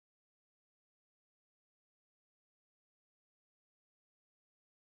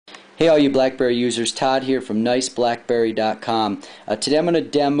Hey all you BlackBerry users, Todd here from niceblackberry.com. Today I'm going to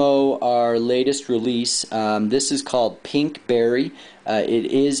demo our latest release. This is called PinkBerry. It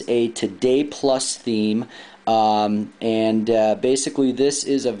is a Today Plus theme, and basically this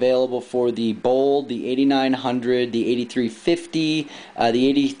is available for the Bold, the 8900, the 8350, the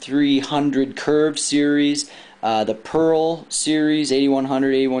 8300 Curve series, the Pearl series,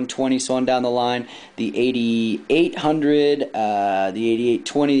 8100, 8120, so on down the line, the 8800, the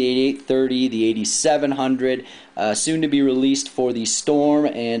 8820, the 8830, the 8700, soon to be released for the Storm,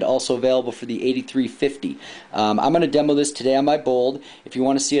 and also available for the 8350. I'm going to demo this today on my Bold. If you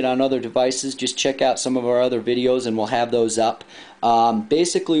want to see it on other devices, just check out some of our other videos and we'll have those up.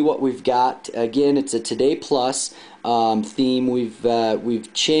 Basically what we've got, again, it's a Today Plus theme.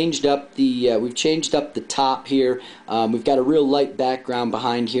 We've changed up the top here. We've got a real light background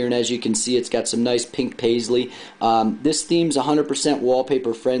behind here, and as you can see, it's got some nice pink paisley. This theme's 100%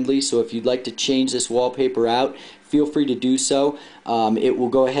 wallpaper friendly, so if you'd like to change this wallpaper out, feel free to do so. It will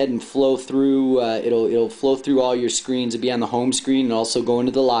go ahead and flow through. It'll flow through all your screens. It'll be on the home screen and also go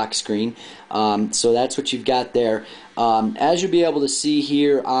into the lock screen. So that's what you've got there. As you'll be able to see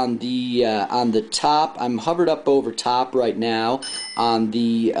here on the top, I'm hovered up over top right now on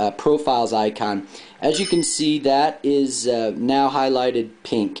the profiles icon. As you can see, that is now highlighted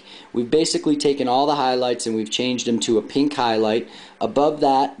pink. We've basically taken all the highlights and we've changed them to a pink highlight. Above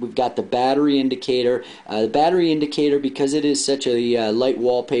that, we've got the battery indicator. The battery indicator, because it is such a light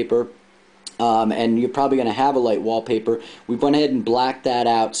wallpaper, and you're probably going to have a light wallpaper, we've went ahead and blacked that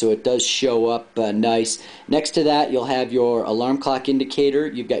out so it does show up nice. Next to that, you'll have your alarm clock indicator.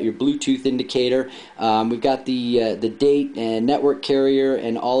 You've got your Bluetooth indicator. We've got the date and network carrier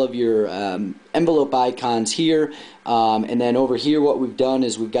and all of your envelope icons here. And then over here what we've done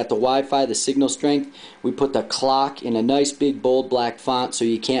is we've got the Wi-Fi, the signal strength. We put the clock in a nice big bold black font so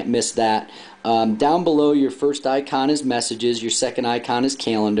you can't miss that. Down below, your first icon is messages, your second icon is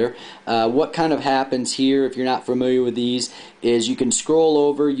calendar. What kind of happens here, if you're not familiar with these, is you can scroll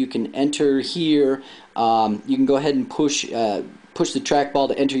over, you can enter here, you can go ahead and push the trackball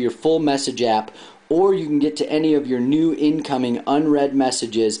to enter your full message app, or you can get to any of your new incoming unread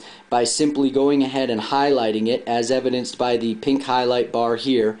messages by simply going ahead and highlighting it, as evidenced by the pink highlight bar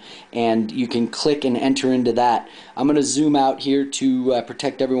here, and you can click and enter into that. I'm going to zoom out here to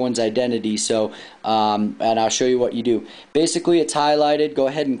protect everyone's identity, so and I'll show you what you do. Basically, it's highlighted. Go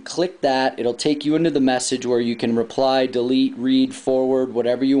ahead and click that. It'll take you into the message where you can reply, delete, read, forward,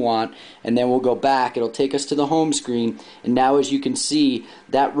 whatever you want, and then we'll go back. It'll take us to the home screen, and now as you can see,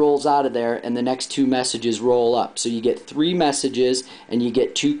 that rolls out of there and the next two messages roll up. So you get 3 messages and you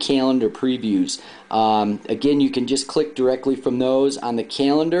get 2 calendar previews. Again, you can just click directly from those on the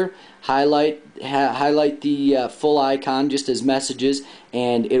calendar, highlight the full icon just as messages,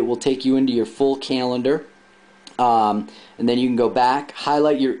 and it will take you into your full calendar. And then you can go back,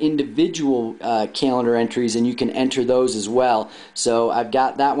 highlight your individual calendar entries, and you can enter those as well. So I've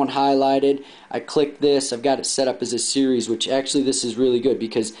got that one highlighted. I click this. I've got it set up as a series, which actually this is really good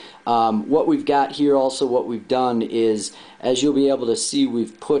because what we've got here also, what we've done is, as you'll be able to see, we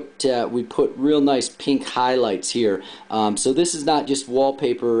put real nice pink highlights here. So this is not just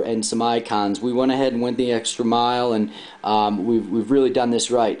wallpaper and some icons. We went ahead and went the extra mile, and we've really done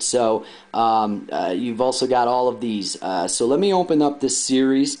this right. So you've also got all of these. So let me open up this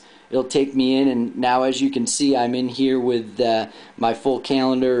series. It'll take me in, and now as you can see, I'm in here with my full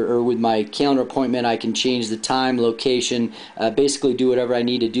calendar, or with my calendar appointment. I can change the time, location, basically do whatever I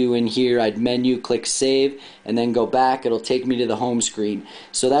need to do in here. I'd menu, click save, and then go back. It'll take me to the home screen.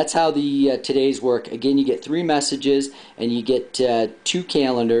 So that's how the today's work. Again, you get 3 messages and you get 2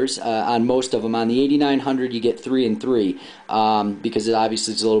 calendars on most of them. On the 8900 you get 3 and 3 because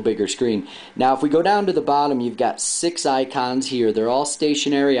obviously it's a little bigger screen. Now if we go down to the bottom, you've got 6 icons here. They're all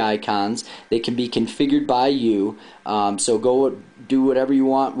stationary icons. They can be configured by you. So go do whatever you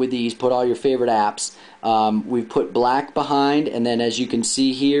want with these. Put all your favorite apps. We've put black behind, and then as you can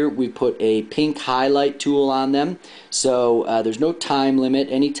see here, we put a pink highlight tool on them. So there's no time limit.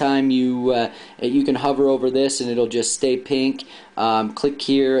 Anytime you can hover over this and it'll just stay pink. Click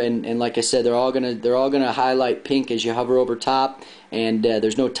here, and like I said, they're all gonna highlight pink as you hover over top, and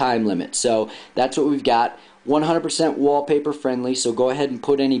there's no time limit. So that's what we've got. 100% wallpaper friendly, so go ahead and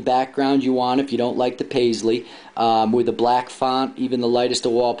put any background you want if you don't like the paisley. With a black font, even the lightest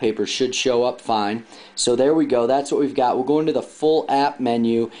of wallpaper should show up fine. So there we go, that's what we've got. We'll go into the full app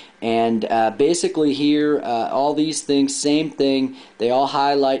menu, and basically here, all these things, same thing. They all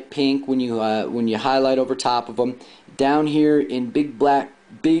highlight pink when you highlight over top of them. Down here in big black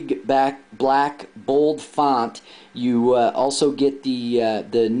bold font, you also get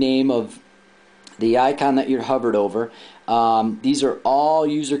the name of the icon that you're hovered over. These are all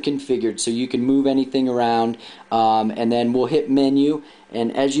user configured, so you can move anything around, and then we'll hit menu,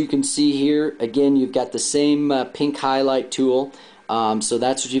 and as you can see here, again, you've got the same pink highlight tool. So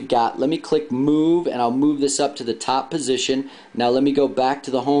that's what you've got. Let me click move, and I'll move this up to the top position. Now let me go back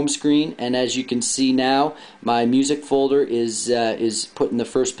to the home screen, and as you can see now, my music folder is put in the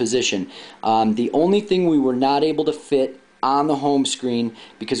first position. The only thing we were not able to fit on the home screen,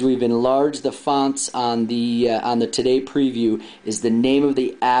 because we've enlarged the fonts on the Today preview, is the name of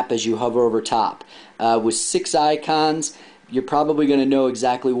the app as you hover over top. With 6 icons, you're probably going to know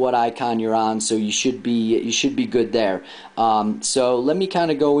exactly what icon you're on, so you should be good there. So let me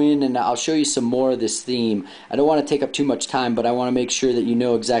kind of go in and I'll show you some more of this theme. I don't want to take up too much time, but I want to make sure that you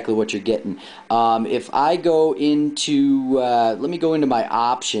know exactly what you're getting. If I go into, let me go into my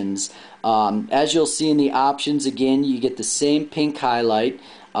options. As you'll see in the options, again, you get the same pink highlight.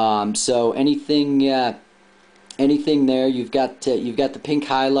 So anything there, you've got the pink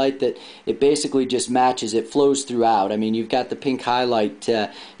highlight that it basically just matches. It flows throughout. I mean, you've got the pink highlight.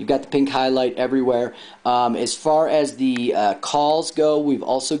 You've got the pink highlight everywhere. As far as the calls go, we've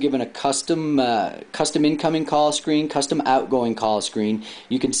also given a custom incoming call screen, custom outgoing call screen.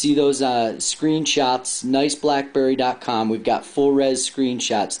 You can see those screenshots. NiceBlackBerry.com. We've got full res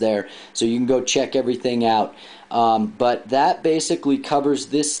screenshots there, so you can go check everything out. But that basically covers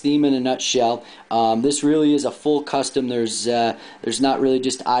this theme in a nutshell. This really is a full custom. There's not really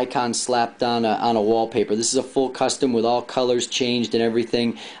just icons slapped on a wallpaper. This is a full custom with all colors changed and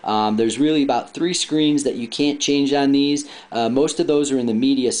everything. There's really about 3 screens that you can't change on these. Most of those are in the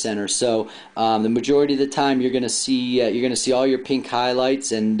media center. So the majority of the time you're going to see all your pink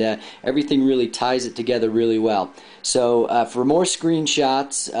highlights, and everything really ties it together really well. So for more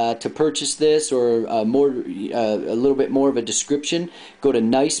screenshots to purchase this, or a little bit more of a description, go to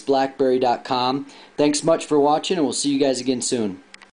NiceBlackberry.com. Thanks much for watching, and we'll see you guys again soon.